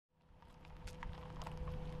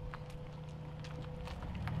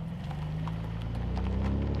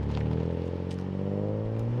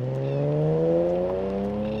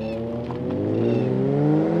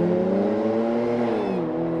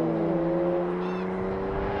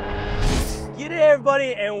G'day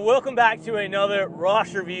everybody, and welcome back to another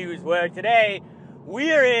Ross Reviews, where today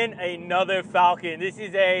we are in another Falcon. This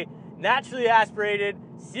is a naturally aspirated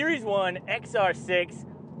Series 1 XR6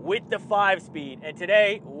 with the 5-speed, and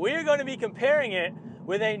today we're going to be comparing it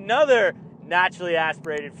with another naturally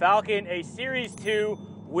aspirated Falcon, a Series 2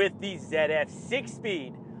 with the ZF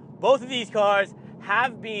 6-speed. Both of these cars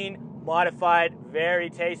have been modified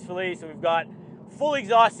very tastefully, so we've got full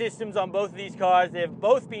exhaust systems on both of these cars. They've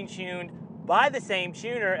both been tuned by the same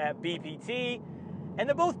tuner at BPT, and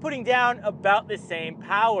they're both putting down about the same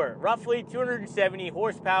power, roughly 270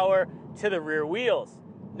 horsepower to the rear wheels.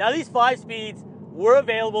 Now, these 5-speeds were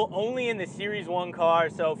available only in the Series 1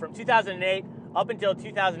 cars, so from 2008 up until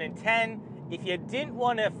 2010, if you didn't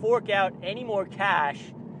want to fork out any more cash,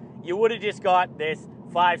 you would have just got this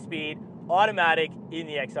 5-speed automatic in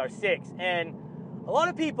the XR6. And a lot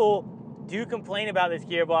of people do complain about this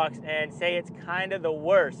gearbox and say it's kind of the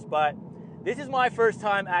worst, but this is my first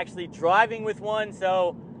time actually driving with one,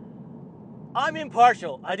 so I'm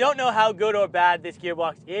impartial. I don't know how good or bad this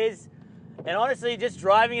gearbox is, and honestly, just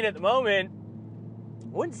driving it at the moment, I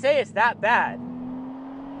wouldn't say it's that bad.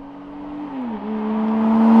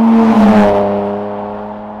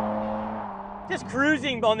 Just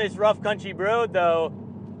cruising on this rough country road though,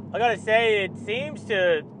 I gotta say it seems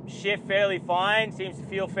to shift fairly fine, seems to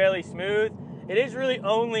feel fairly smooth. It is really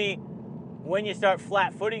only when you start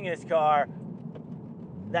flat footing this car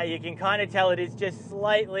that you can kind of tell it is just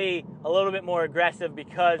slightly a little bit more aggressive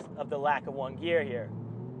because of the lack of one gear here.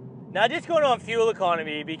 Now, just going on fuel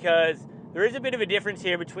economy, because there is a bit of a difference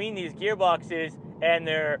here between these gearboxes and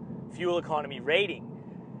their fuel economy rating.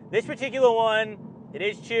 This particular one, it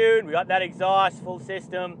is tuned, we got that exhaust, full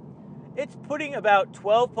system. It's putting about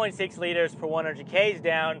 12.6 liters per 100 Ks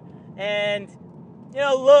down, and you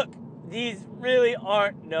know, look, these really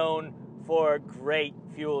aren't known for great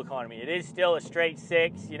fuel economy. It is still a straight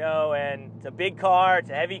 6, you know, and it's a big car,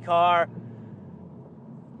 it's a heavy car.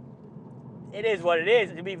 It is what it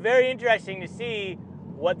is. It'd be very interesting to see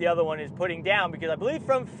what the other one is putting down, because I believe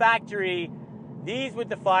from factory, these with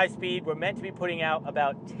the 5-speed were meant to be putting out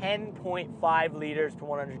about 10.5 liters per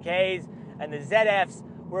 100 Ks, and the ZFs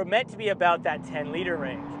were meant to be about that 10-liter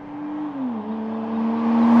range.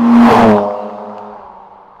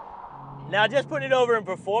 Now, just putting it over in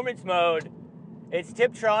performance mode, it's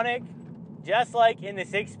Tiptronic, just like in the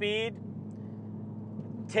 6-speed,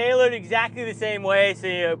 tailored exactly the same way. So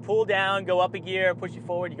you pull down, go up a gear, push it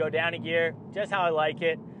forward, you go down a gear, just how I like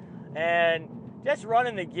it. And just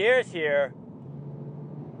running the gears here,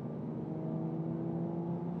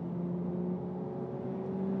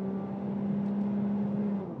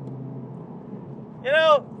 you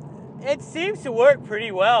know, it seems to work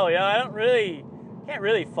pretty well. You know, I can't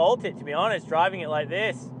really fault it, to be honest, driving it like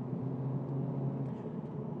this.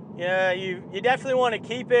 Yeah, you definitely want to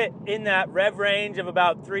keep it in that rev range of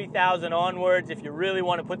about 3,000 onwards if you really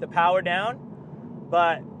want to put the power down.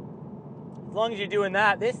 But as long as you're doing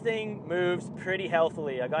that, this thing moves pretty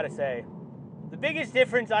healthily, I gotta say. The biggest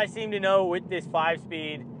difference I seem to know with this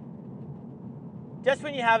 5-speed, just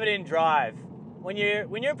when you have it in drive, when you're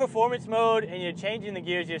in performance mode and you're changing the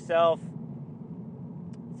gears yourself,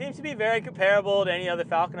 it seems to be very comparable to any other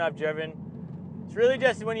Falcon I've driven. It's really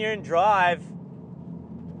just when you're in drive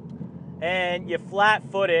and you flat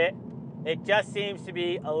foot it, it just seems to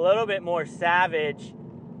be a little bit more savage,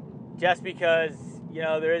 just because, you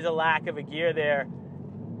know, there is a lack of a gear there.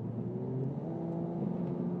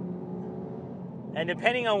 And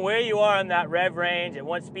depending on where you are on that rev range and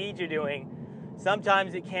what speed you're doing,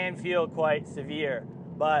 sometimes it can feel quite severe.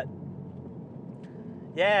 But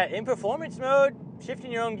yeah, in performance mode,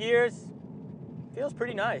 shifting your own gears feels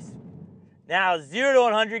pretty nice. Now, 0 to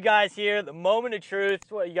 100, guys, here, the moment of truth.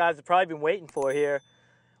 It's what you guys have probably been waiting for here.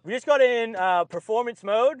 We just got in performance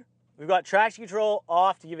mode. We've got traction control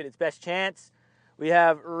off to give it its best chance. We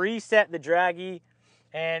have reset the draggy,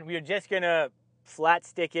 and we are just gonna flat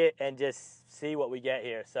stick it and just see what we get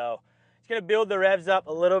here. So it's gonna build the revs up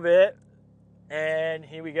a little bit, and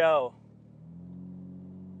here we go.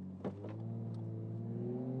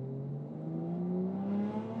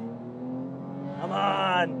 Come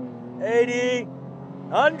on. 80,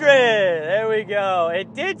 100, there we go.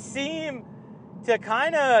 It did seem to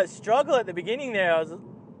kind of struggle at the beginning there. That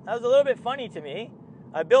was a little bit funny to me.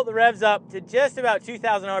 I built the revs up to just about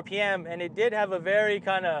 2,000 RPM, and it did have a very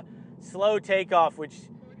kind of slow takeoff, which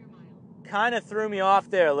kind of threw me off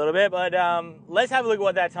there a little bit, but let's have a look at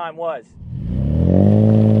what that time was.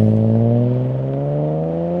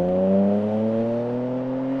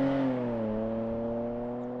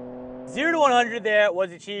 Zero to 100 there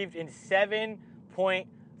was achieved in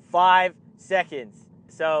 7.5 seconds.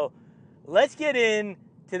 So let's get in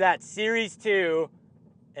to that Series 2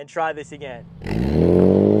 and try this again.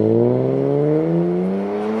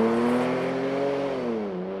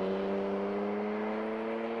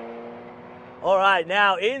 All right,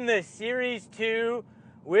 now in the Series 2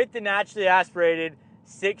 with the naturally aspirated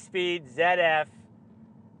 6-speed ZF.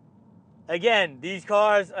 Again, these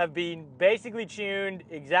cars have been basically tuned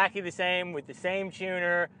exactly the same with the same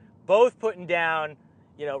tuner, both putting down,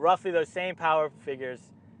 you know, roughly those same power figures.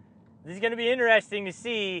 This is going to be interesting to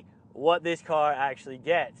see what this car actually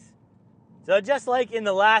gets. So just like in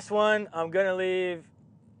the last one, I'm going to leave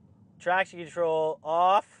traction control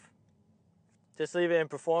off. Just leave it in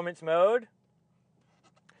performance mode.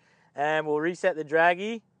 And we'll reset the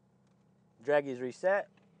draggy. Draggy's reset.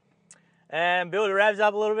 And build the revs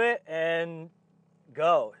up a little bit and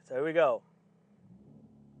go. So here we go.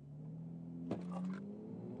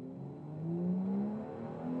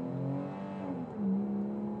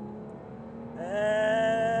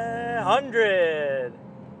 And 100.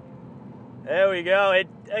 There we go. It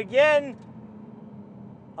again,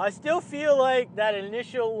 I still feel like that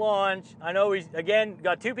initial launch, I know we, again,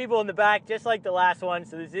 got two people in the back, just like the last one,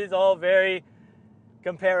 so this is all very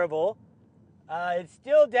comparable. It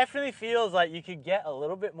still definitely feels like you could get a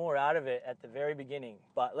little bit more out of it at the very beginning,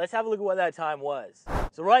 but let's have a look at what that time was.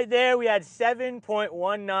 So right there, we had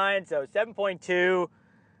 7.19, so 7.2.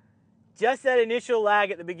 Just that initial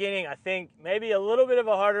lag at the beginning, I think maybe a little bit of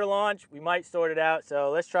a harder launch, we might sort it out,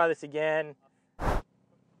 so let's try this again.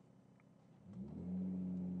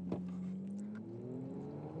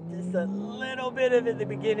 Just a little bit of it at the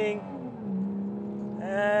beginning.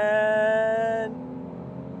 And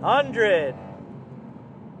 100.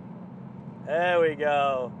 There we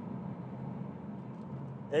go.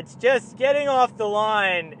 It's just getting off the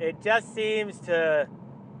line. It just seems to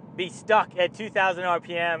be stuck at 2,000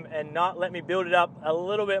 RPM and not let me build it up a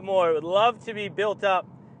little bit more. It would love to be built up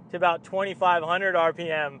to about 2,500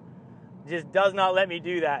 RPM. Just does not let me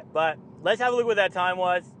do that. But let's have a look what that time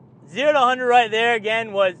was. 0 to 100 right there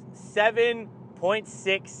again was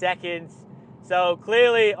 7.6 seconds. So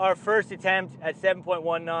clearly our first attempt at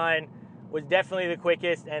 7.19 was definitely the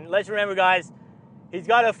quickest. And let's remember, guys, he's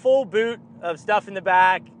got a full boot of stuff in the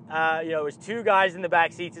back. There's two guys in the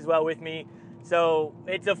back seats as well with me. So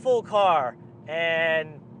it's a full car.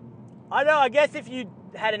 And I don't know, I guess if you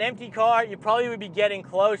had an empty car, you probably would be getting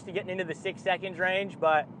close to getting into the 6 seconds range,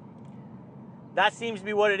 but that seems to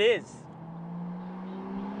be what it is.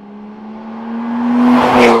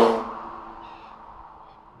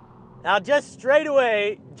 Now just straight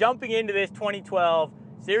away, jumping into this 2012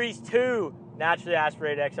 Series 2 naturally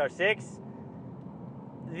aspirated XR6,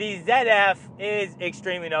 the ZF is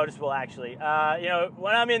extremely noticeable actually.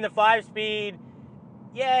 When I'm in the 5-speed,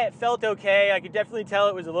 yeah, it felt okay. I could definitely tell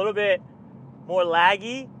it was a little bit more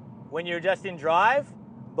laggy when you're just in drive,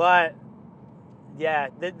 but yeah,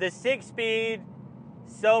 the 6-speed,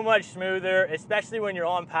 so much smoother, especially when you're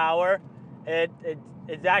on power.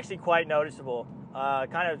 It's actually quite noticeable.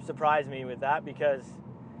 Kind of surprised me with that because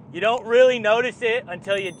you don't really notice it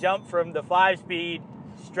until you jump from the 5-speed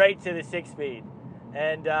straight to the 6-speed.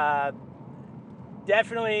 And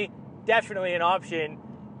definitely an option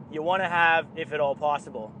you want to have if at all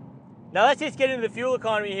possible. Now let's just get into the fuel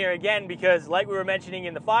economy here again, because like we were mentioning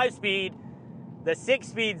in the 5-speed, the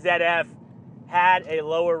 6-speed ZF had a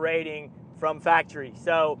lower rating from factory.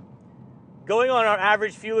 So going on our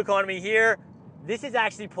average fuel economy here, this is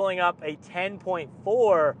actually pulling up a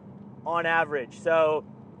 10.4 on average. So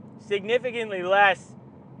significantly less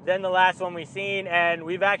than the last one we've seen, and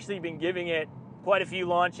we've actually been giving it quite a few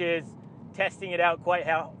launches, testing it out quite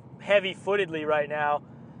heavy-footedly right now.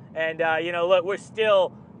 And, look, we're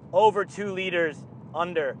still over 2 liters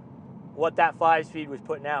under what that 5-speed was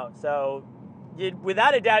putting out. So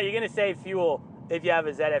without a doubt, you're going to save fuel if you have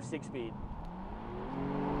a ZF 6-speed.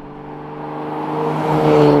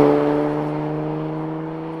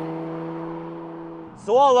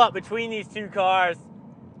 So all up between these two cars,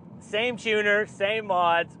 same tuner, same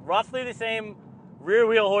mods, roughly the same rear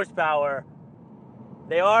wheel horsepower.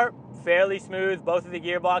 They are fairly smooth, both of the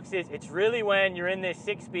gearboxes. It's really when you're in this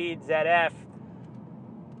 6-speed ZF,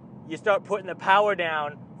 you start putting the power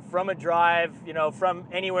down from a drive, from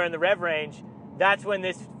anywhere in the rev range. That's when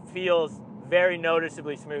this feels very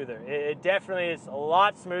noticeably smoother. It definitely is a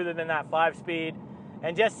lot smoother than that 5-speed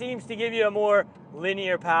and just seems to give you a more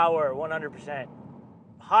linear power, 100%.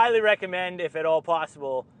 Highly recommend, if at all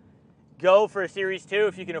possible, go for a Series 2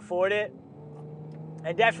 if you can afford it.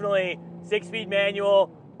 And definitely 6-speed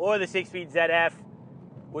manual or the 6-speed ZF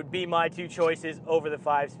would be my two choices over the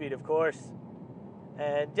 5-speed, of course.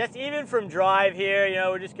 And just even from drive here,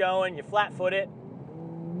 we're just going, you flat foot it.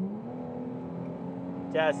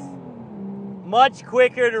 Just much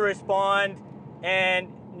quicker to respond and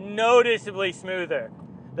noticeably smoother.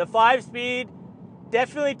 The 5-speed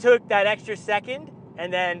definitely took that extra second,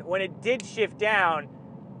 and then when it did shift down,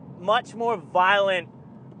 much more violent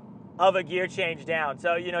of a gear change down.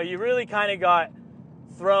 So, you know, you really kind of got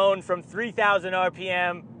thrown from 3,000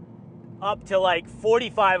 RPM up to like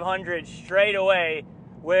 4,500 straight away,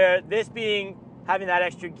 where this having that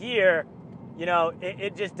extra gear, you know,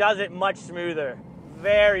 it just does it much smoother.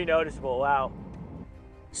 Very noticeable, wow.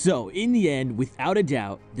 So, in the end, without a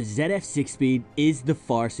doubt, the ZF 6-speed is the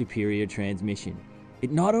far superior transmission.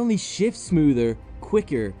 It not only shifts smoother,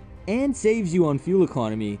 quicker, and saves you on fuel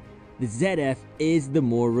economy, the ZF is the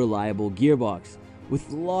more reliable gearbox, with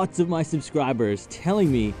lots of my subscribers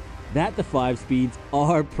telling me that the 5-speeds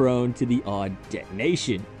are prone to the odd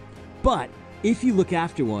detonation. But if you look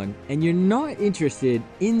after one and you're not interested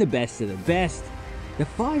in the best of the best, the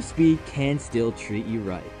 5-speed can still treat you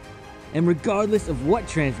right. And regardless of what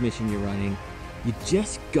transmission you're running, you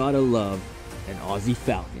just gotta love an Aussie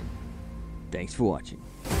Falcon. Thanks for watching.